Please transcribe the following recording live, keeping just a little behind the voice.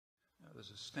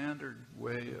There's a standard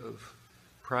way of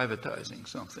privatizing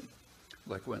something.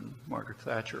 Like when Margaret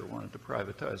Thatcher wanted to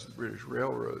privatize the British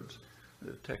railroads,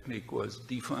 the technique was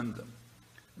defund them.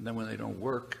 And then when they don't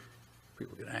work,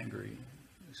 people get angry.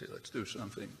 They say, let's do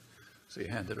something. So you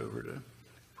hand it over to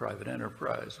private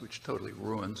enterprise, which totally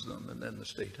ruins them, and then the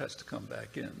state has to come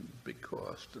back in, big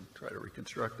cost, and try to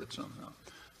reconstruct it somehow.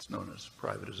 It's known as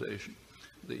privatization.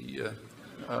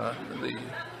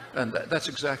 That's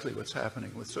exactly what's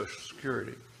happening with Social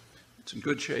Security. It's in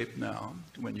good shape now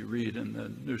when you read in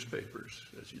the newspapers,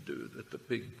 as you do, that the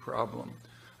big problem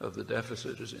of the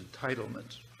deficit is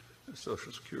entitlements.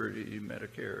 Social Security,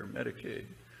 Medicare, Medicaid.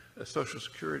 Social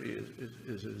Security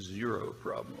is a zero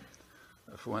problem.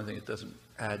 For one thing, it doesn't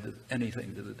add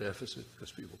anything to the deficit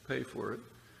because people pay for it.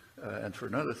 And for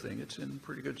another thing, it's in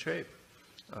pretty good shape.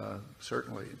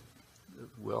 Certainly,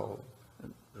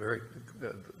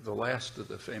 the last of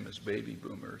the famous baby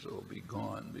boomers will be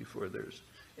gone before there's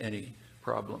any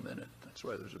problem in it. That's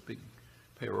why there's a big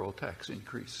payroll tax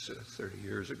increase 30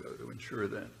 years ago to ensure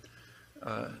that.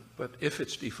 But if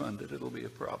it's defunded, it'll be a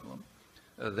problem.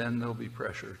 Then there'll be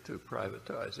pressure to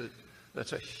privatize it.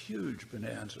 That's a huge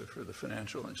bonanza for the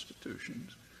financial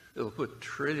institutions. It'll put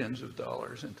trillions of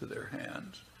dollars into their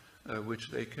hands,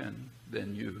 which they can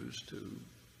then use to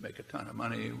make a ton of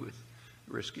money with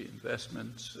risky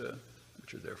investments,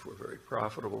 which are therefore very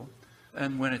profitable.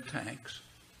 And when it tanks,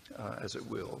 as it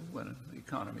will, when the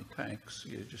economy tanks,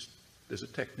 there's a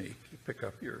technique. You pick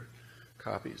up your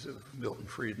copies of Milton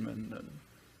Friedman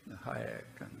and Hayek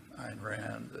and Ayn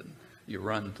Rand, and you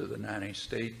run to the nanny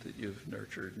state that you've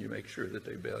nurtured, and you make sure that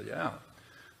they bail you out.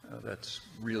 That's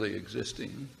really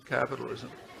existing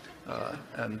capitalism.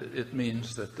 And it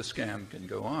means that the scam can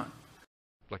go on.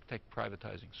 Like take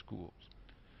privatizing schools.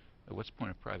 What's the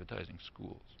point of privatizing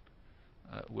schools?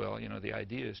 Well, the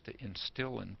idea is to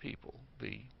instill in people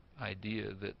the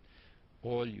idea that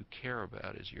all you care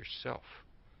about is yourself.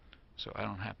 So I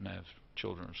don't happen to have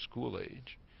children of school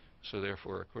age, so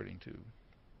therefore, according to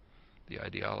the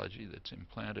ideology that's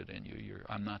implanted in you,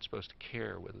 I'm not supposed to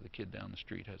care whether the kid down the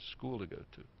street has school to go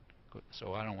to.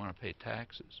 So I don't want to pay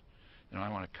taxes. I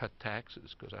want to cut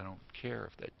taxes because I don't care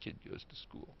if that kid goes to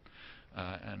school.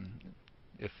 And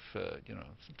if,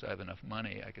 since I have enough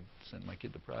money, I could send my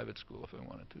kid to private school if I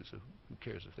wanted to, so who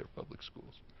cares if they're public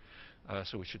schools?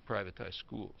 So we should privatize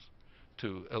schools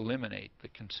to eliminate the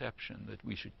conception that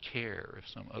we should care if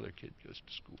some other kid goes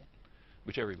to school,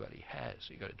 which everybody has.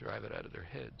 So you've got to drive it out of their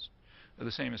heads.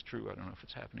 The same is true, I don't know if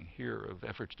it's happening here, of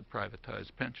efforts to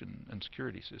privatize pension and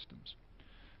security systems.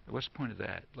 What's the point of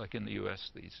that? Like in the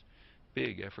U.S., these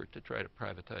big effort to try to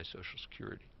privatize Social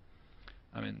Security.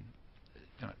 I mean,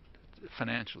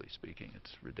 financially speaking,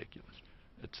 it's ridiculous.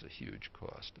 It's a huge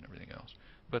cost and everything else.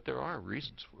 But there are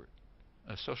reasons for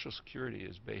it. Social Security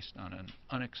is based on an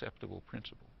unacceptable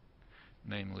principle,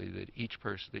 namely that each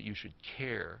person, that you should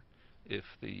care if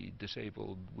the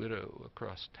disabled widow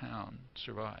across town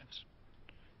survives.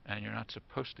 And you're not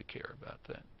supposed to care about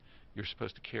that. You're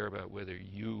supposed to care about whether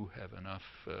you have enough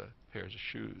pairs of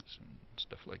shoes and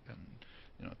stuff like that, and,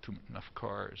 enough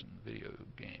cars and video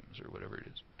games or whatever it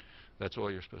is. That's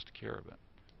all you're supposed to care about.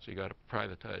 So you got to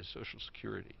privatize Social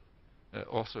Security.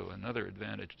 Also, another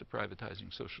advantage to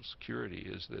privatizing Social Security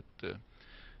is that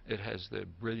it has the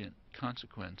brilliant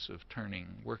consequence of turning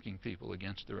working people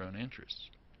against their own interests.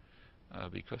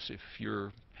 Because if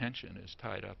your pension is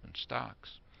tied up in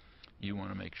stocks, you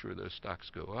want to make sure those stocks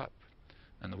go up.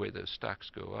 And the way those stocks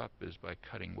go up is by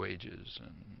cutting wages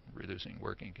and reducing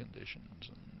working conditions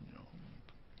and,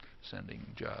 sending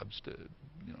jobs to,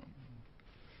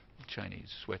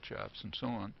 Chinese sweatshops and so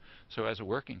on. So as a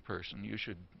working person, you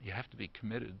have to be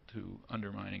committed to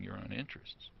undermining your own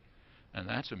interests. And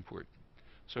that's important.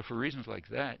 So for reasons like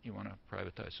that, you want to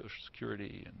privatize Social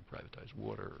Security and privatize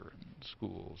water and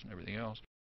schools and everything else.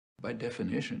 By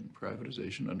definition,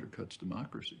 privatization undercuts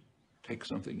democracy. Takes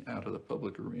something out of the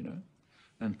public arena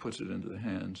and puts it into the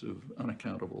hands of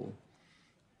unaccountable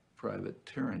private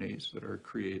tyrannies that are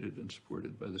created and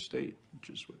supported by the state, which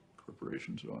is what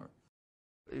corporations are.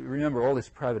 Remember, all this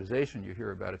privatization you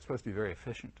hear about, it's supposed to be very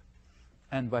efficient.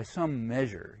 And by some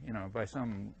measure, by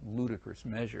some ludicrous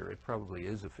measure, it probably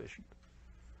is efficient.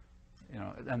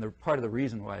 And part of the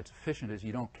reason why it's efficient is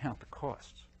you don't count the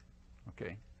costs,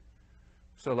 okay?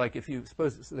 So like if you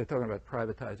suppose, they're talking about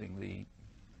privatizing the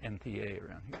MTA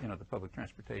around here, the public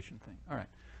transportation thing. All right,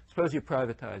 suppose you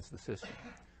privatize the system.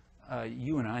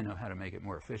 You and I know how to make it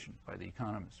more efficient by the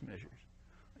economist measures.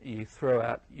 You throw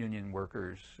out union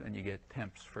workers and you get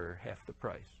temps for half the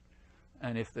price.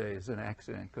 And if there's an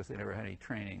accident because they never had any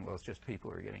training, well, it's just people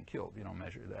who are getting killed. You don't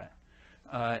measure that.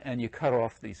 and you cut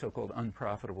off the so-called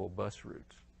unprofitable bus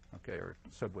routes, okay, or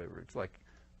subway routes. Like,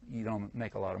 you don't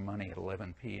make a lot of money at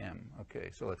 11 p.m., okay,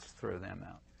 so let's throw them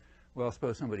out. Well,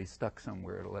 suppose somebody's stuck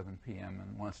somewhere at 11 p.m.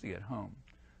 and wants to get home.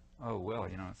 Oh, well,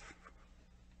 you know, it's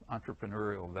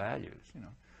entrepreneurial values, you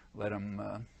know. Let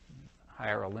them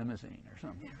hire a limousine or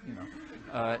something, you know.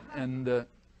 And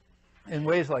in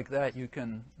ways like that, you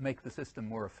can make the system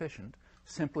more efficient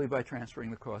simply by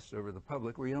transferring the costs over to the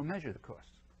public where you don't measure the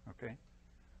costs, okay?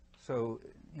 So,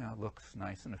 you know, it looks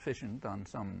nice and efficient on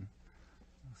some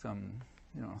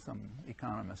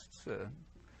economist's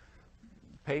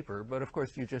paper, but of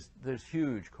course there's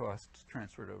huge costs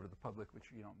transferred over to the public which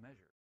you don't measure.